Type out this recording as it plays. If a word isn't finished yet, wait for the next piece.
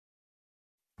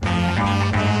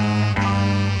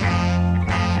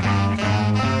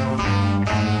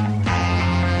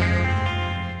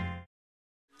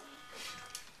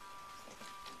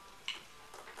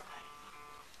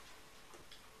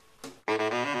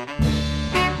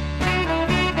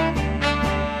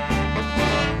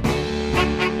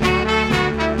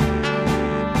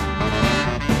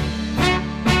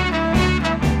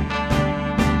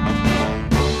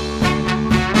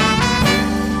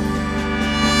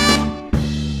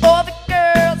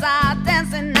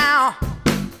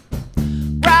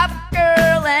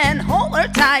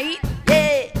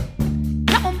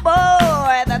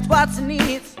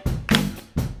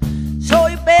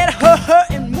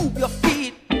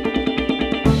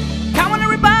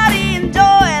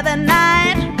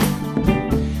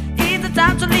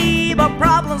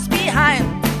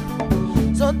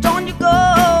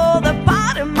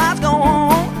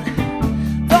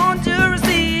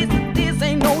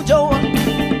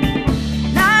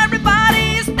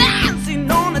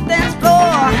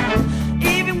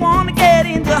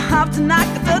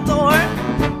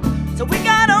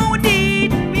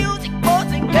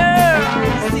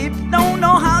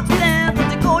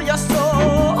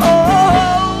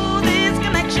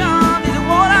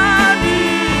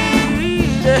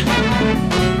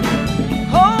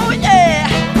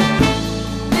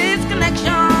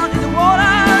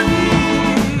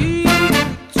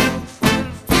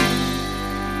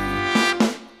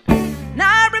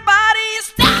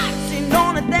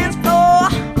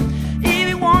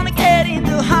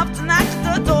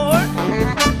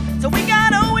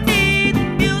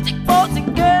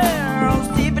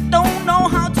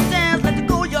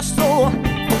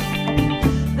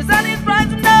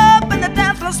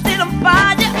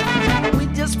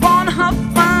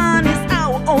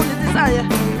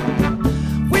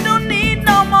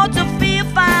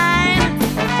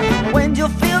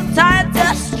tight,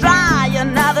 just try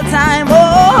another time.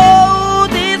 Oh,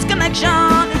 this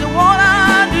connection is what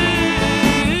I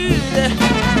need.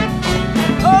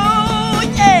 Oh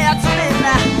yeah,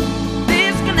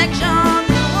 this connection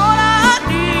is what I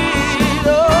need.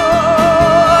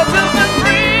 Oh, to be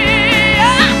free.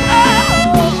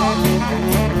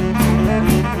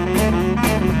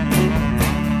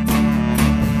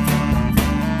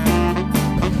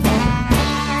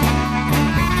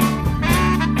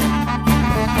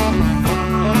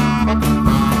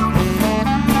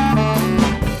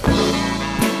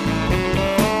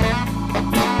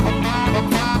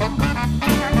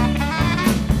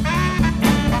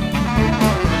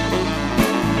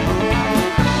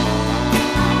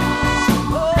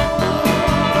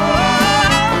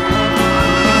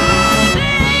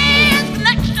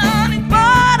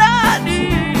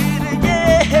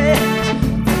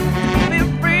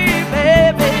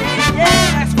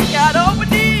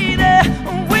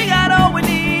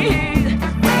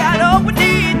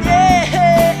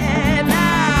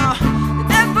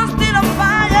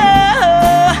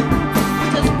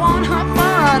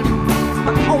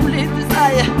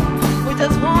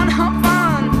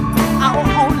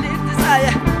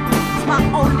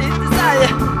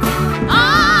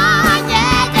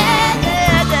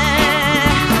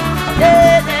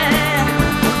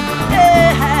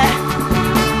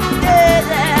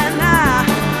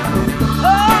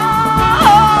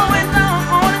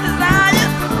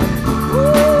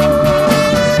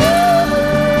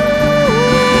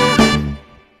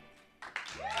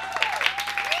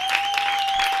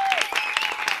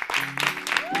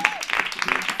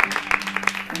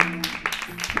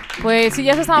 Pues si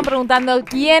ya se estaban preguntando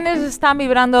quiénes están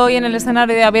vibrando hoy en el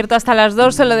escenario de Abierto hasta las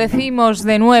 2, se lo decimos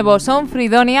de nuevo, son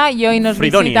Freedonia y hoy nos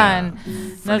visitan.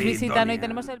 Hoy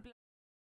tenemos el